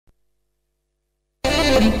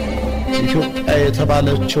ኢትዮጵያ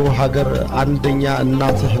የተባለችው ሀገር አንደኛ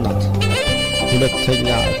እናትህ ናት፣ ሁለተኛ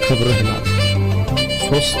ክብርህ ናት፣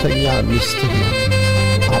 ሶስተኛ ሚስትህ ናት፣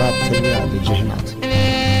 አራተኛ ልጅህ ናት፣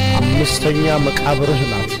 አምስተኛ መቃብርህ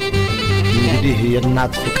ናት። እንግዲህ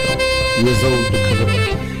የእናት ፍቅር፣ የዘውድ ክብር፣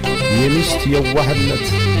 የሚስት የዋህነት፣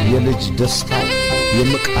 የልጅ ደስታ፣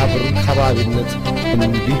 የመቃብር ከባቢነት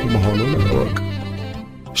እንዲህ መሆኑን እወቅ።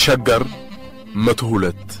 ሸገር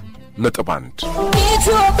 102.1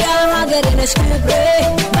 ኢትዮጵያ ሀገሬ ነሽ ክብሬ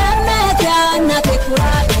መመኪያ እናቴ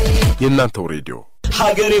ኩራቴ የእናንተው ሬዲዮ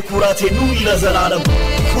ሀገሬ ኩራቴ ኑሪ ለዘላለም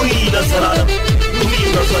ኑሪ ለዘላለም ኑሪ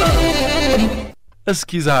ለዘላለም።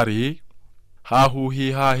 እስኪ ዛሬ ሃሁሂ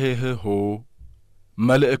ሃሄሆ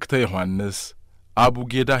መልእክተ ዮሐንስ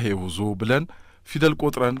አቡጌዳ ሄውዞ ብለን ፊደል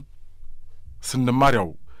ቆጥረን ስንማሪያው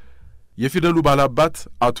የፊደሉ ባላባት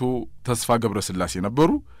አቶ ተስፋ ገብረስላሴ ነበሩ።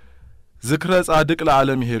 ዝክረ ጻድቅ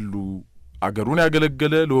ለዓለም ይሄሉ አገሩን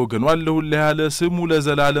ያገለገለ ለወገኑ አለሁላ ያለ ስሙ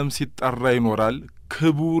ለዘላለም ሲጠራ ይኖራል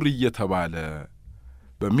ክቡር እየተባለ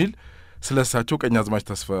በሚል ስለሳቸው ቀኛዝማች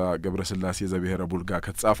ተስፋ ገብረስላሴ ዘብሔረ ቡልጋ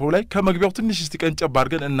ከተጻፈው ላይ ከመግቢያው ትንሽ እስቲቀንጨብ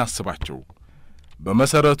አድርገን እናስባቸው።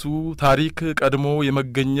 በመሰረቱ ታሪክ ቀድሞ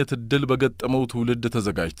የመገኘት እድል በገጠመው ትውልድ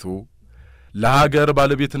ተዘጋጅቶ ለሀገር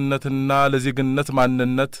ባለቤትነትና ለዜግነት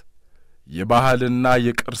ማንነት የባህልና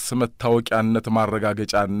የቅርስ መታወቂያነት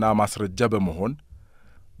ማረጋገጫና ማስረጃ በመሆን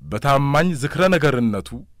በታማኝ ዝክረ ነገርነቱ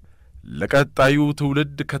ለቀጣዩ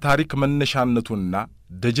ትውልድ ከታሪክ መነሻነቱና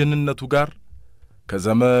ደጀንነቱ ጋር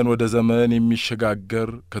ከዘመን ወደ ዘመን የሚሸጋገር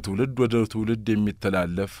ከትውልድ ወደ ትውልድ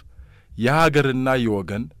የሚተላለፍ የሀገርና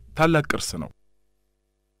የወገን ታላቅ ቅርስ ነው።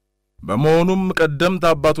 በመሆኑም ቀደምት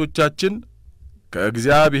አባቶቻችን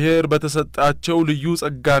ከእግዚአብሔር በተሰጣቸው ልዩ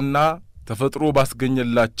ጸጋና ተፈጥሮ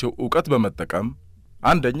ባስገኘላቸው ዕውቀት በመጠቀም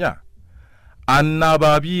አንደኛ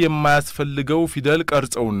አናባቢ የማያስፈልገው ፊደል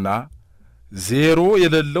ቀርጸውና ዜሮ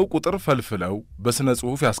የሌለው ቁጥር ፈልፍለው በስነ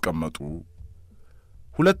ጽሑፍ ያስቀመጡ፣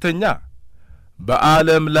 ሁለተኛ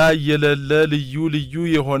በዓለም ላይ የሌለ ልዩ ልዩ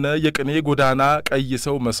የሆነ የቅኔ ጎዳና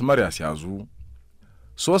ቀይሰው መስመር ያስያዙ፣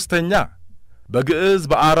 ሶስተኛ በግዕዝ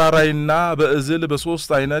በአራራይና በእዝል በሶስት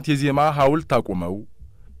አይነት የዜማ ሐውልት አቁመው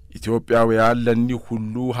ኢትዮጵያውያን ለኒህ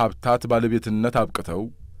ሁሉ ሀብታት ባለቤትነት አብቅተው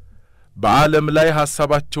በዓለም ላይ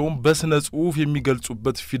ሐሳባቸውን በስነ ጽሑፍ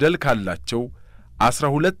የሚገልጹበት ፊደል ካላቸው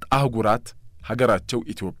 12 አህጉራት ሀገራቸው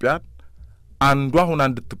ኢትዮጵያ አንዷ ሆና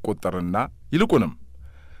እንድትቆጠርና ይልቁንም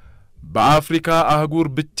በአፍሪካ አህጉር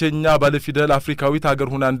ብቸኛ ባለፊደል አፍሪካዊት ሀገር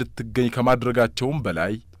ሆና እንድትገኝ ከማድረጋቸውም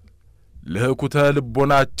በላይ ለህኩተ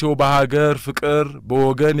ልቦናቸው በሀገር ፍቅር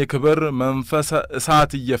በወገን የክብር መንፈስ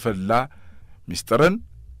እሳት እየፈላ ሚስጥርን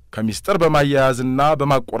ከሚስጥር በማያያዝና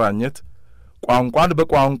በማቆራኘት ቋንቋን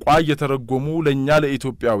በቋንቋ እየተረጎሙ ለኛ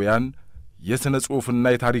ለኢትዮጵያውያን የሥነ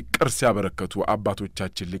ጽሑፍና የታሪክ ቅርስ ያበረከቱ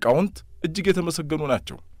አባቶቻችን ሊቃውንት እጅግ የተመሰገኑ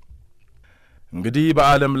ናቸው። እንግዲህ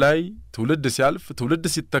በዓለም ላይ ትውልድ ሲያልፍ ትውልድ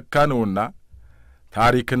ሲተካ ነውና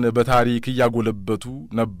ታሪክን በታሪክ እያጎለበቱ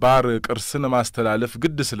ነባር ቅርስን ማስተላለፍ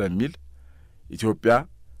ግድ ስለሚል ኢትዮጵያ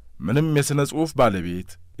ምንም የሥነ ጽሑፍ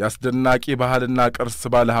ባለቤት ያስደናቂ ባህልና ቅርስ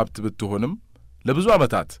ባለሀብት ብትሆንም ለብዙ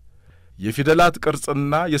ዓመታት የፊደላት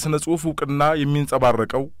ቅርጽና የሥነ ጽሑፍ ዕውቅና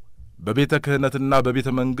የሚንጸባረቀው በቤተ ክህነትና በቤተ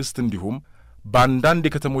መንግሥት እንዲሁም በአንዳንድ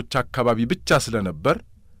የከተሞች አካባቢ ብቻ ስለነበር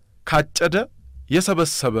ካጨደ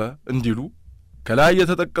የሰበሰበ እንዲሉ ከላይ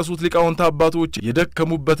የተጠቀሱት ሊቃውንት አባቶች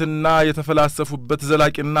የደከሙበትና የተፈላሰፉበት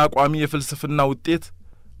ዘላቂና ቋሚ የፍልስፍና ውጤት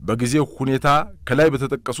በጊዜው ሁኔታ ከላይ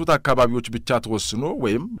በተጠቀሱት አካባቢዎች ብቻ ተወስኖ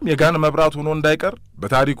ወይም የጋን መብራት ሆኖ እንዳይቀር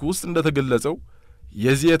በታሪኩ ውስጥ እንደተገለጸው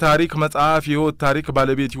የዚህ የታሪክ መጽሐፍ የሕይወት ታሪክ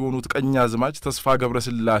ባለቤት የሆኑት ቀኛዝማች ተስፋ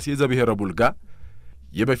ገብረስላሴ ዘብሔረ ቡልጋ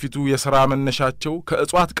የበፊቱ የሥራ መነሻቸው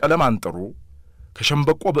ከእጽዋት ቀለም አንጥሮ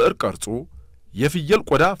ከሸምበቆ ብዕር ቀርጾ የፍየል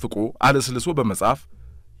ቆዳ ፍቆ አለስልሶ በመጻፍ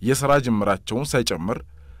የሥራ ጅምራቸውን ሳይጨምር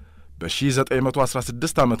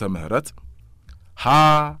በ1916 ዓመተ ምህረት ሃ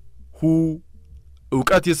ሁ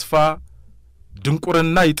ዕውቀት ይስፋ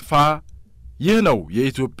ድንቁርና ይጥፋ ይህ ነው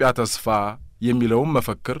የኢትዮጵያ ተስፋ የሚለውን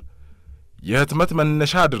መፈክር የህትመት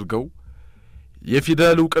መነሻ አድርገው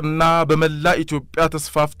የፊደል ዕውቅና በመላ ኢትዮጵያ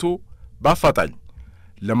ተስፋፍቶ ባፋጣኝ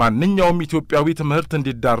ለማንኛውም ኢትዮጵያዊ ትምህርት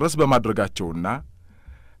እንዲዳረስ በማድረጋቸውና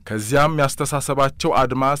ከዚያም ያስተሳሰባቸው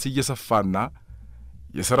አድማስ እየሰፋና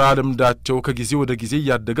የሥራ ልምዳቸው ከጊዜ ወደ ጊዜ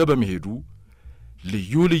እያደገ በመሄዱ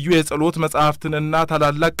ልዩ ልዩ የጸሎት መጻሕፍትንና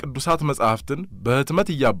ታላላቅ ቅዱሳት መጻሕፍትን በህትመት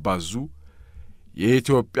እያባዙ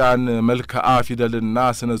የኢትዮጵያን መልክዓ ፊደልና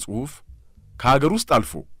ስነ ጽሑፍ ከሀገር ውስጥ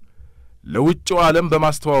አልፎ ለውጭው ዓለም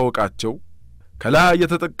በማስተዋወቃቸው ከላይ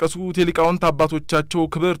የተጠቀሱት የሊቃውንት አባቶቻቸው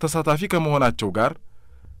ክብር ተሳታፊ ከመሆናቸው ጋር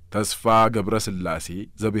ተስፋ ገብረስላሴ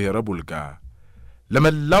ዘብሔረ ቡልጋ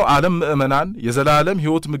ለመላው ዓለም ምእመናን የዘላለም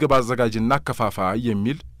ሕይወት ምግብ አዘጋጅና ከፋፋይ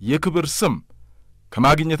የሚል የክብር ስም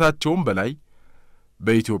ከማግኘታቸውም በላይ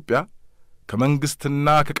በኢትዮጵያ ከመንግስትና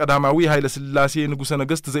ከቀዳማዊ ኃይለ ሥላሴ ንጉሠ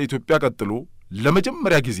ነገሥት ዘኢትዮጵያ ቀጥሎ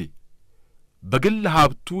ለመጀመሪያ ጊዜ በግል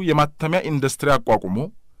ሀብቱ የማተሚያ ኢንዱስትሪ አቋቁሞ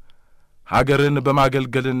ሀገርን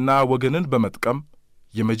በማገልገልና ወገንን በመጥቀም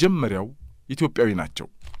የመጀመሪያው ኢትዮጵያዊ ናቸው።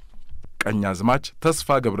 ቀኛዝማች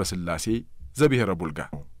ተስፋ ገብረ ሥላሴ ዘብሔረ ቡልጋ።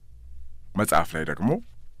 መጽሐፍ ላይ ደግሞ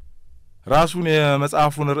ራሱን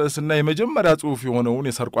የመጽሐፉን ርዕስና የመጀመሪያ ጽሑፍ የሆነውን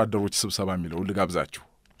የሰርቆ አደሮች ስብሰባ የሚለውን ልጋብዛችሁ።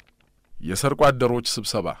 የሰርቆ አደሮች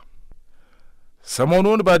ስብሰባ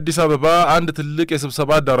ሰሞኑን በአዲስ አበባ አንድ ትልቅ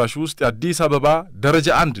የስብሰባ አዳራሽ ውስጥ የአዲስ አበባ ደረጃ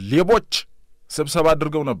 1 ሌቦች ስብሰባ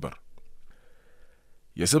አድርገው ነበር።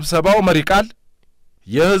 የስብሰባው መሪ ቃል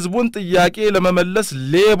የሕዝቡን ጥያቄ ለመመለስ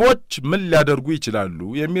ሌቦች ምን ሊያደርጉ ይችላሉ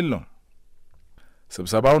የሚል ነው።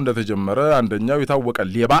 ስብሰባው እንደተጀመረ አንደኛው የታወቀ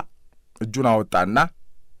ሌባ እጁን አወጣና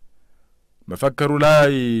መፈከሩ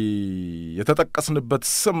ላይ የተጠቀስንበት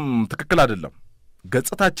ስም ትክክል አይደለም፣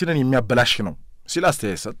 ገጽታችንን የሚያበላሽ ነው ሲል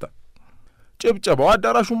አስተያየት ሰጠ። ጭብጨባው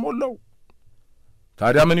አዳራሹን ሞላው።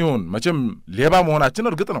 ታዲያ ምን ይሁን? መቼም ሌባ መሆናችን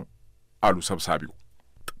እርግጥ ነው አሉ ሰብሳቢው።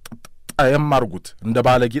 ጣየም አርጉት፣ እንደ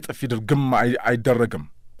ባለጌ ጥፊ ድርግም አይደረግም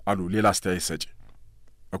አሉ ሌላ አስተያየት ሰጪ።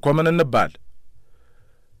 እኮ ምን እንባል?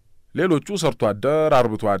 ሌሎቹ ሰርቶ አደር፣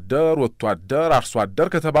 አርብቶ አደር፣ ወጥቶ አደር፣ አርሶ አደር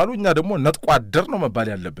ከተባሉ እኛ ደግሞ ነጥቆ አደር ነው መባል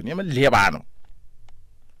ያለብን። የምን ሌባ ነው?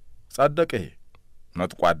 ጻደቀ ይሄ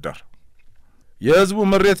ነጥቆ አደር። የሕዝቡ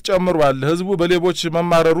ምሬት ጨምሯል። ሕዝቡ በሌቦች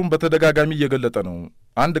መማረሩን በተደጋጋሚ እየገለጠ ነው።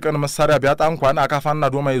 አንድ ቀን መሳሪያ ቢያጣ እንኳን አካፋና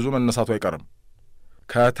ዶማ ይዞ መነሳቱ አይቀርም።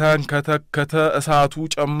 ከተንከተከተ እሳቱ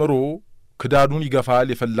ጨምሮ ክዳዱን ይገፋል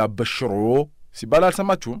የፈላበት ሽሮ ሲባል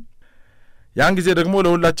አልሰማችሁም? ያን ጊዜ ደግሞ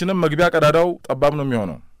ለሁላችንም መግቢያ ቀዳዳው ጠባብ ነው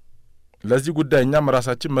የሚሆነው። ለዚህ ጉዳይ እኛም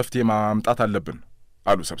ራሳችን መፍትሄ ማምጣት አለብን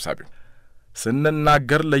አሉ ሰብሳቢው።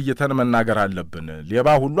 ስንናገር ለይተን መናገር አለብን። ሌባ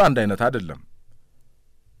ሁሉ አንድ አይነት አይደለም።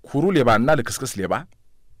 ኩሩ ሌባና ልክስክስ ሌባ፣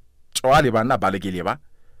 ጨዋ ሌባና ባለጌ ሌባ፣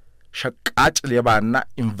 ሸቃጭ ሌባና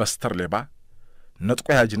ኢንቨስተር ሌባ፣ ነጥቆ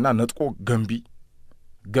ያጅና ነጥቆ ገንቢ፣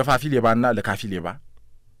 ገፋፊ ሌባና ለካፊ ሌባ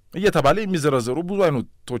እየተባለ የሚዘረዘሩ ብዙ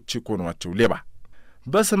አይነቶች እኮ ናቸው ሌባ።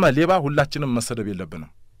 በስመ ሌባ ሁላችንም መሰደብ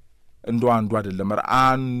የለብንም። አንዱ አይደለም፣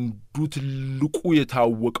 አንዱ ትልቁ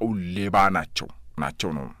የታወቀው ሌባ ናቸው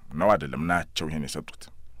ነው አይደለም ናቸው ይሄን የሰጡት።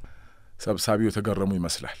 ሰብሳቢው የተገረሙ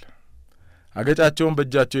ይመስላል። አገጫቸውን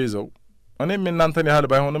በእጃቸው ይዘው እኔም እናንተን ያህል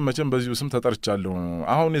ባይሆንም መቼም በዚሁ ስም ተጠርቻለሁ።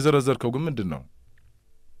 አሁን የዘረዘርከው ግን ምንድነው?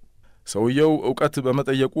 ሰውየው ዕውቀት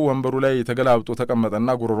በመጠየቁ ወንበሩ ላይ ተገላብጦ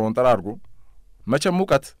ተቀመጠና ጉሮሮውን ጠራርጎ መቼም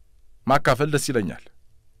ዕውቀት ማካፈል ደስ ይለኛል።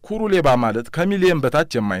 ኩሩ ሌባ ማለት ከሚሊየን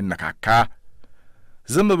በታች የማይነካካ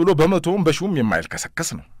ዝም ብሎ በመቶውም በሺውም የማይልከሰከስ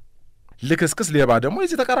ነው። ልክስክስ ሌባ ደግሞ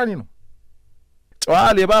የዚህ ተቃራኒ ነው። ጨዋ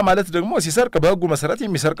ሌባ ማለት ደግሞ ሲሰርቅ በሕጉ መሰረት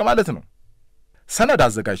የሚሰርቅ ማለት ነው። ሰነድ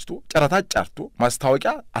አዘጋጅቶ ጨረታ ጫርቶ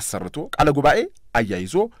ማስታወቂያ አሰርቶ ቃለ ጉባኤ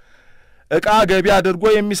አያይዞ ዕቃ ገቢ አድርጎ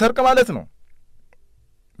የሚሰርቅ ማለት ነው።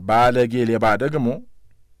 ባለጌ ሌባ ደግሞ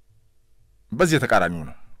በዚህ ተቃራኒው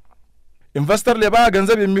ነው። ኢንቨስተር ሌባ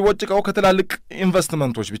ገንዘብ የሚወጭቀው ከትላልቅ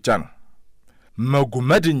ኢንቨስትመንቶች ብቻ ነው።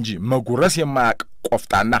 መጉመድ እንጂ መጉረስ የማያውቅ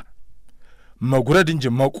ቆፍጣና፣ መጉረድ እንጂ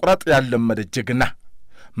መቁረጥ ያለመደ ጀግና፣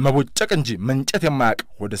 መቦጨቅ እንጂ መንጨት የማያውቅ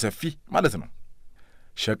ወደ ሰፊ ማለት ነው።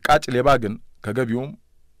 ሸቃጭ ሌባ ግን ከገቢውም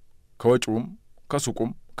ከወጪውም ከሱቁም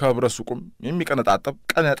ከህብረት ሱቁም የሚቀነጣጠብ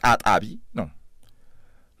ቀነጣጣቢ ነው።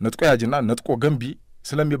 ነጥቆ ያጅና ነጥቆ ገንቢ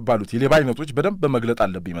ስለሚባሉት የሌባ አይነቶች በደንብ በመግለጥ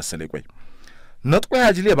አለብኝ መሰለኝ። ቆይ ነጥቆ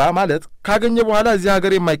ያጅ ሌባ ማለት ካገኘ በኋላ እዚህ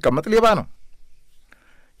ሀገር የማይቀመጥ ሌባ ነው።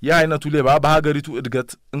 ይህ አይነቱ ሌባ በሀገሪቱ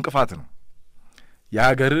እድገት እንቅፋት ነው።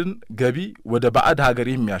 የሀገርን ገቢ ወደ ባዕድ ሀገር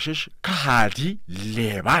የሚያሸሽ ከሃዲ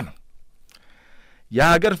ሌባ ነው።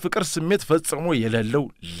 የሀገር ፍቅር ስሜት ፈጽሞ የሌለው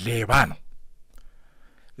ሌባ ነው።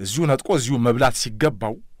 እዚሁ ነጥቆ እዚሁ መብላት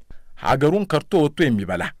ሲገባው ሀገሩን ከርቶ ወጥቶ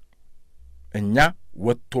የሚበላ እኛ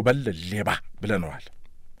ወጥቶ በል ሌባ ብለነዋል።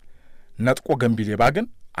 ነጥቆ ገንቢ ሌባ ግን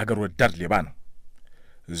አገር ወዳድ ሌባ ነው።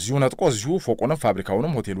 እዚሁ ነጥቆ እዚሁ ፎቁንም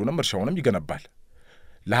ፋብሪካውንም ሆቴሉንም እርሻውንም ይገነባል።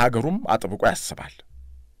 ለሀገሩም አጥብቆ ያስባል።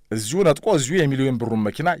 እዚሁ ነጥቆ እዚሁ የሚሊዮን ብሩን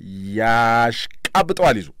መኪና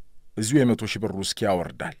ያሽቃብጠዋል ይዞ እዚሁ የ100 ሺህ ብሩ እስኪ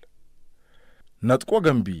ያወርዳል። ነጥቆ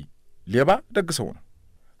ገንቢ ሌባ ደግ ሰው ነው።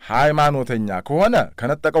 ሃይማኖተኛ ከሆነ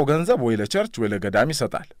ከነጠቀው ገንዘብ ወይ ለቸርች ወይ ለገዳም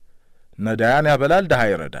ይሰጣል። ነዳያን ያበላል፣ ድሃ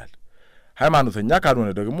ይረዳል። ሃይማኖተኛ ካልሆነ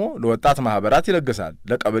ደግሞ ለወጣት ማህበራት ይለግሳል፣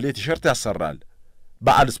 ለቀበሌ ቲሸርት ያሰራል፣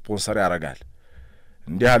 በዓል ስፖንሰር ያረጋል።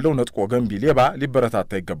 እንዲህ ያለው ነጥቆ ገንቢ ሌባ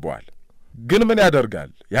ሊበረታታ ይገባዋል። ግን ምን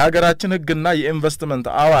ያደርጋል? የሀገራችን ሕግና የኢንቨስትመንት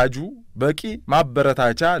አዋጁ በቂ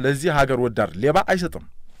ማበረታቻ ለዚህ ሀገር ወዳድ ሌባ አይሰጥም።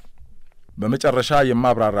 በመጨረሻ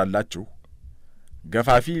የማብራራላችሁ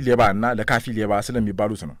ገፋፊ ሌባና ለካፊ ሌባ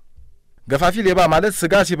ስለሚባሉት ነው። ገፋፊ ሌባ ማለት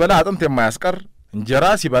ስጋ ሲበላ አጥንት የማያስቀር፣ እንጀራ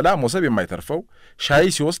ሲበላ ሞሰብ የማይተርፈው፣ ሻይ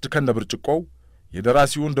ሲወስድ ከነብርጭቆው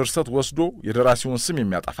የደራሲውን ድርሰት ወስዶ የደራሲውን ስም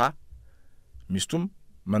የሚያጠፋ፣ ሚስቱም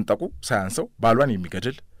መንጠቁ ሳያንሰው ባሏን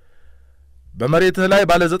የሚገድል፣ በመሬትህ ላይ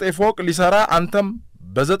ባለ 9 ፎቅ ሊሰራ አንተም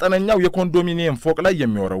በ9ኛው የኮንዶሚኒየም ፎቅ ላይ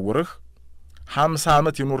የሚወረውርህ፣ 50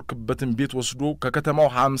 ዓመት የኖርክበትን ቤት ወስዶ ከከተማው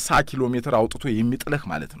 50 ኪሎ ሜትር አውጥቶ የሚጥልህ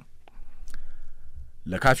ማለት ነው።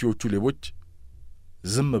 ለካፊዎቹ ሌቦች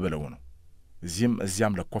ዝም ብለው ነው እዚህም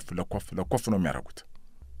እዚያም ለኮፍ ነው የሚያረጉት።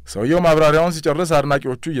 ሰውየው ማብራሪያውን ሲጨርስ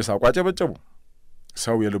አድናቂዎቹ እየሳቁ አጨበጨቡ።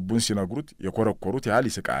 ሰው የልቡን ሲነግሩት የኮረኮሩት ያህል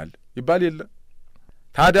ይስቃል ይባል የለ።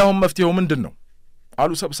 ታዲያውን መፍትሄው ምንድነው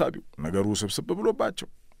አሉ ሰብሳቢው። ነገሩ ስብስብ ብሎባቸው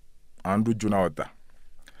አንዱ እጁን አወጣ።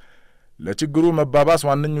 ለችግሩ መባባስ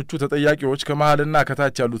ዋነኞቹ ተጠያቂዎች ከመሃልና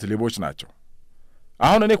ከታች ያሉት ሌቦች ናቸው።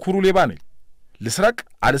 አሁን እኔ ኩሩ ሌባ ነኝ። ልስረቅ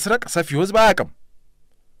አልስረቅ ሰፊው ሕዝብ አያውቅም።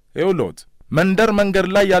 ይኸውልዎት መንገድ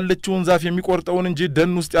ላይ ያለችውን ዛፍ የሚቆርጠውን እንጂ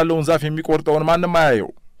ደን ውስጥ ያለውን ዛፍ የሚቆርጠውን ማንም አያየው።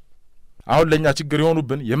 አሁን ለኛ ችግር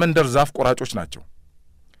የሆኑብን የመንደር ዛፍ ቆራጮች ናቸው።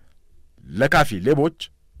 ለካፊ ሌቦች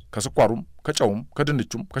ከስኳሩም ከጨውም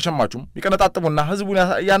ከድንቹም ከሸማቹም ይቀነጣጥሙና ሕዝቡን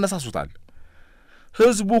ያነሳሱታል።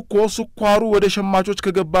 ሕዝቡ እኮ ስኳሩ ወደ ሸማቾች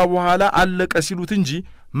ከገባ በኋላ አለቀ ሲሉት እንጂ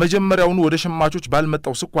መጀመሪያውኑ ወደ ሸማቾች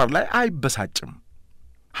ባልመጣው ስኳር ላይ አይበሳጭም።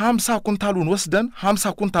 50 ኩንታሉን ወስደን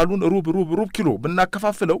 50 ኩንታሉን ሩብ ኪሎ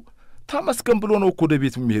ብናከፋፍለው ተመስገን ብሎ ነው እኮ ወደ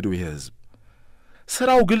ቤቱ የሚሄደው ይሄ ሕዝብ።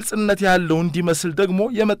 ስራው ግልጽነት ያለው እንዲመስል ደግሞ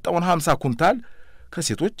የመጣውን 50 ኩንታል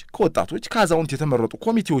ከሴቶች ከወጣቶች ከአዛውንት የተመረጡ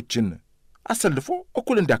ኮሚቴዎችን አሰልፎ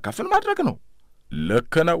እኩል እንዲያካፍል ማድረግ ነው።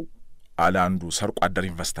 ልክ ነው አለ አንዱ ሰርቆ አደር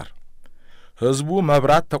ኢንቨስተር። ሕዝቡ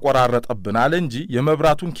መብራት ተቆራረጠብን አለ እንጂ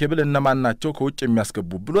የመብራቱን ኬብል እነማን ናቸው ከውጭ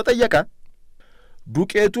የሚያስገቡ ብሎ ጠየቀ።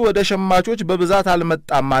 ዱቄቱ ወደ ሸማቾች በብዛት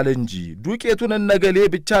አልመጣም አለ እንጂ ዱቄቱን እነገሌ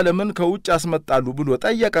ብቻ ለምን ከውጭ ያስመጣሉ ብሎ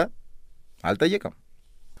ጠየቀ? አልጠየቀም።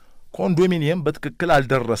 ኮንዶሚኒየም በትክክል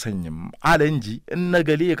አልደረሰኝም አለ እንጂ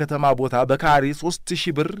እነገሌ የከተማ ቦታ በካሬ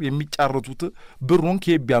 3000 ብር የሚጫረቱት ብሩን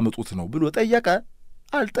ከየት ቢያመጡት ነው ብሎ ጠየቀ?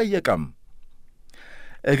 አልጠየቀም።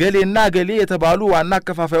 እገሌና እገሌ የተባሉ ዋና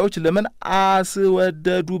አከፋፋዮች ለምን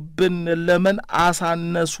አስወደዱብን ለምን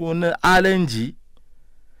አሳነሱን አለ እንጂ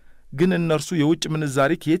ግን እነርሱ የውጭ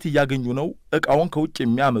ምንዛሪ ከየት ያገኙ ነው ዕቃውን ከውጭ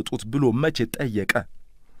የሚያመጡት ብሎ መቼ ጠየቀ?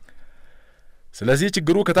 ስለዚህ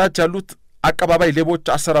ችግሩ ከታች ያሉት አቀባባይ ሌቦች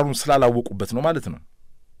አሰራሩን ስላላወቁበት ነው ማለት ነው።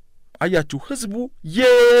 አያችሁ ሕዝቡ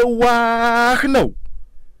የዋህ ነው።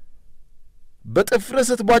 በጥፍር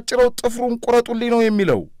ስትቧጭረው ጥፍሩን ቁረጡልኝ ነው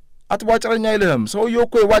የሚለው። አትቧጭረኛ አይልህም። ሰውየው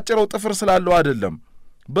እኮ የቧጭረው ጥፍር ስላለው አይደለም፣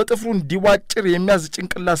 በጥፍሩ እንዲቧጭር የሚያዝ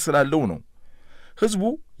ጭንቅላት ስላለው ነው። ሕዝቡ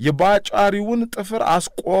የቧጫሪውን ጥፍር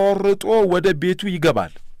አስቆርጦ ወደ ቤቱ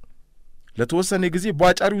ይገባል። ለተወሰነ ጊዜ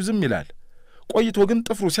ቧጫሪው ዝም ይላል። ቆይቶ ግን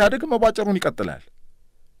ጥፍሩ ሲያድግ መቧጨሩን ይቀጥላል።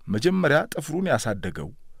 መጀመሪያ ጥፍሩን ያሳደገው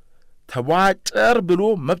ተቧጨር ብሎ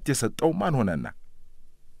መብት የሰጠው ማን ሆነና?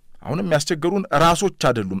 አሁንም የሚያስቸገሩን ራሶች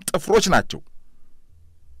አይደሉም ጥፍሮች ናቸው።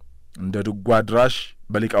 እንደ ድጓ ድራሽ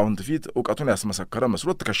በሊቃውንት ፊት ዕውቀቱን ያስመሰከረ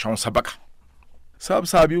መስሎት ትከሻውን ሰበቃ።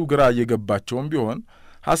 ሰብሳቢው ግራ እየገባቸውም ቢሆን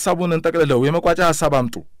ሐሳቡን እንጠቅልለው የመቋጫ ሐሳብ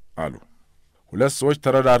አምጡ አሉ። ሁለት ሰዎች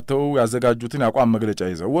ተረዳርተው ያዘጋጁትን የአቋም መግለጫ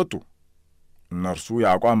ይዘው ወጡ። እነርሱ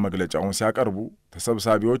የአቋም መግለጫውን ሲያቀርቡ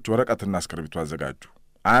ተሰብሳቢዎች ወረቀትና እስክሪብቶ አዘጋጁ።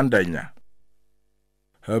 አንደኛ፣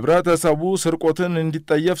 ህብረተሰቡ ስርቆትን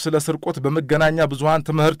እንዲጠየፍ ስለ ስርቆት በመገናኛ ብዙሃን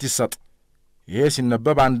ትምህርት ይሰጥ። ይሄ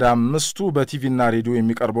ሲነበብ 1/5ቱ በቲቪና ሬዲዮ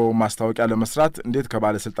የሚቀርበው ማስታወቂያ ለመስራት እንዴት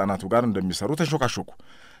ከባለስልጣናቱ ጋር እንደሚሰሩ ተሾካሾኩ።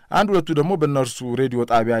 1/2ቱ ደግሞ በእነርሱ ሬዲዮ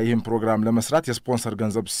ጣቢያ ይህን ፕሮግራም ለመስራት የስፖንሰር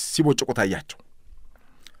ገንዘብ ሲቦጭቁ ታያቸው።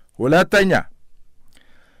 ሁለተኛ፣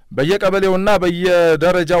 በየቀበሌውና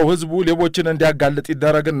በየደረጃው ህዝቡ ሌቦችን እንዲያጋልጥ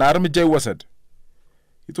ይደረግና እርምጃ ይወሰድ።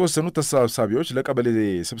 የተወሰኑ ተሰብሳቢዎች ለቀበሌ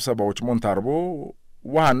ስብሰባዎች ሞንታርቦ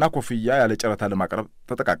ውሃና ኮፍያ ያለ ጨረታ ለማቅረብ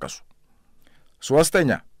ተጠቃቀሱ።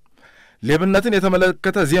 ሶስተኛ፣ ሌብነትን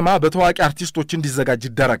የተመለከተ ዜማ በታዋቂ አርቲስቶች እንዲዘጋጅ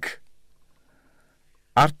ይደረግ።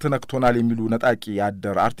 አርት ነክቶናል የሚሉ ነጣቂ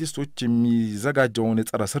ያደር አርቲስቶች የሚዘጋጀውን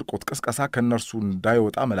የጸረ ስርቆት ቅስቀሳ ከነርሱ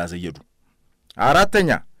እንዳይወጣ መላዘየዱ። አራተኛ፣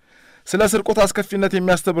 ስለ ስርቆት አስከፊነት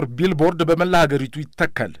የሚያስተብር ቢልቦርድ በመላ ሀገሪቱ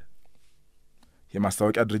ይተከል።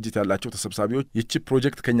 የማስታወቂያ ድርጅት ያላቸው ተሰብሳቢዎች ይቺ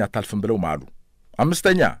ፕሮጀክት ከኛ አታልፍም ብለው ማሉ።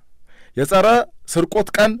 አምስተኛ፣ የጸረ ስርቆት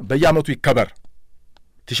ቀን በየዓመቱ ይከበር።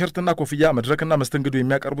 ቲሸርትና ኮፍያ መድረክና መስተንግዶ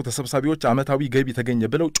የሚያቀርቡ ተሰብሳቢዎች ዓመታዊ ገቢ ተገኘ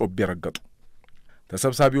ብለው ጮቤ ረገጡ።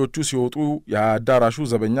 ተሰብሳቢዎቹ ሲወጡ የአዳራሹ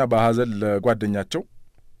ዘበኛ በሐዘን ለጓደኛቸው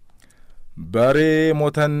በሬ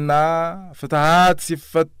ሞተና ፍትሃት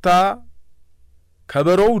ሲፈታ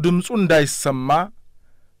ከበሮው ድምፁ እንዳይሰማ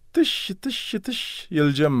ትሽ ትሽ ትሽ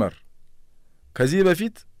ይልጀመር ከዚህ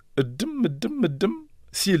በፊት እድም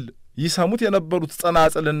ሲል ይሰሙት የነበሩት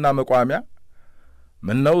ጸናጽልና መቋሚያ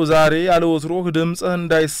ምነው ዛሬ ያለ ወትሮህ ድምጽህ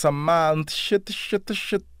እንዳይሰማ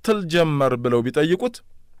እንትሽትሽትሽትል ጀመር ብለው ቢጠይቁት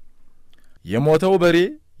የሞተው በሬ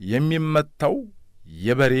የሚመታው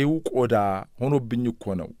የበሬው ቆዳ ሆኖብኝ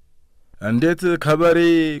እኮ ነው እንዴት ከበሬ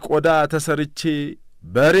ቆዳ ተሰርቼ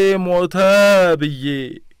በሬ ሞተ ብዬ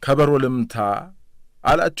ከበሮ ልምታ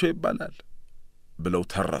አላቸው ይባላል ብለው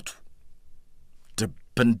ተረቱ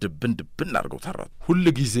ድብን አርገው ተረቱ ሁሉ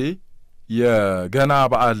ጊዜ የገና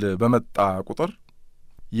በዓል በመጣ ቁጥር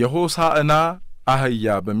የሆሳዕና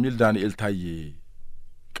አህያ በሚል ዳንኤል ታዬ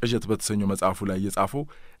ቅዠት በተሰኘው መጽሐፉ ላይ የጻፈው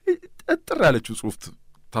እጥር ያለችው ጽሑፍ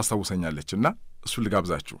ታስታውሰኛለችና እሱ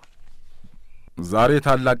ልጋብዛችሁ ዛሬ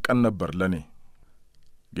ታላቅ ቀን ነበር ለኔ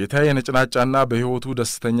ጌታዬ ነጭናጫና በሕይወቱ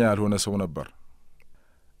ደስተኛ ያልሆነ ሰው ነበር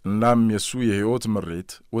እናም የሱ የሕይወት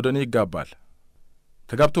ምሬት ወደኔ ይጋባል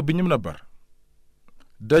ተጋብቶብኝም ነበር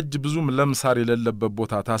ደጅ ብዙም ለምሳር የሌለበት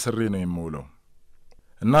ቦታ ታስሬ ነው የምውለው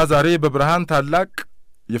እና ዛሬ በብርሃን ታላቅ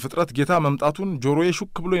የፍጥረት ጌታ መምጣቱን ጆሮዬ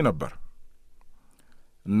ሹክ ብሎኝ ነበር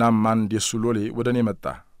እናም አንድ የሱ ሎሌ ወደኔ መጣ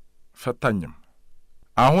ፈታኝም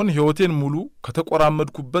አሁን ሕይወቴን ሙሉ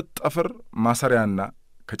ከተቆራመድኩበት ጠፍር ማሰሪያና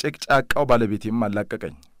ከጨቅጫቃው ባለቤቴም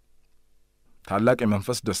አላቀቀኝ ታላቅ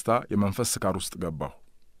የመንፈስ ደስታ የመንፈስ ስካር ውስጥ ገባሁ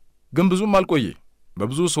ግን ብዙም አልቆየ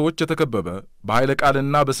በብዙ ሰዎች የተከበበ በኃይለ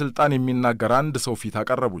ቃልና በስልጣን የሚናገር አንድ ሰው ፊት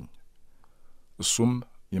አቀረቡኝ እሱም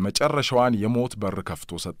የመጨረሻዋን የሞት በር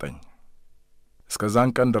ከፍቶ ሰጠኝ እስከዛን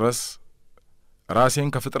ቀን ድረስ ራሴን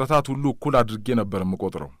ከፍጥረታት ሁሉ እኩል አድርጌ ነበር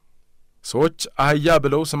የምቆጥረው ሰዎች አህያ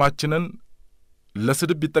ብለው ስማችንን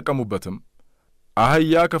ለስድብ ቢጠቀሙበትም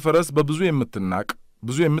አህያ ከፈረስ በብዙ የምትናቅ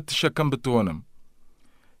ብዙ የምትሸከም ብትሆንም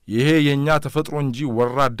ይሄ የኛ ተፈጥሮ እንጂ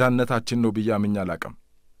ወራዳነታችን ነው ብያምኛ አላቀም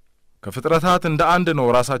ከፍጥረታት እንደ አንድ ነው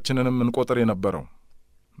ራሳችንንም እንቆጥር የነበረው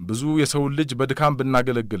ብዙ የሰው ልጅ በድካም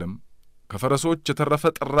ብናገለግልም ከፈረሶች የተረፈ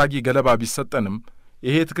ጥራጊ ገለባ ቢሰጠንም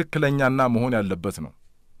ይሄ ትክክለኛና መሆን ያለበት ነው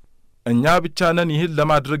እኛ ብቻ ነን ይህን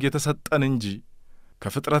ለማድረግ የተሰጠን እንጂ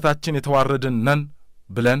ከፍጥረታችን የተዋረድን ነን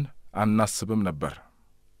ብለን አናስብም ነበር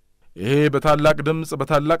ይሄ በታላቅ ድምጽ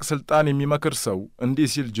በታላቅ ስልጣን የሚመክር ሰው እንዲህ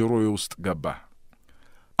ሲል ጆሮዬ ውስጥ ገባ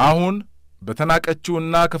አሁን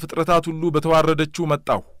በተናቀችውና ከፍጥረታት ሁሉ በተዋረደችው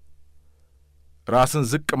መጣሁ ራስን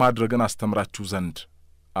ዝቅ ማድረግን አስተምራችሁ ዘንድ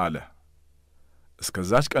አለ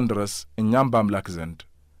እስከዛች ቀን ድረስ እኛም በአምላክ ዘንድ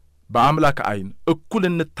በአምላክ አይን እኩል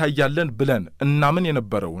እንታያለን ብለን እናምን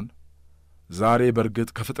የነበረውን ዛሬ በርግጥ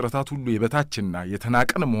ከፍጥረታት ሁሉ የበታችንና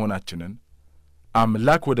የተናቀን መሆናችንን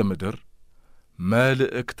አምላክ ወደ ምድር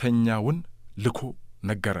መልእክተኛውን ልኮ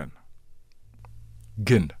ነገረን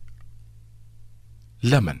ግን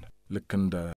ለምን ልክ እንደ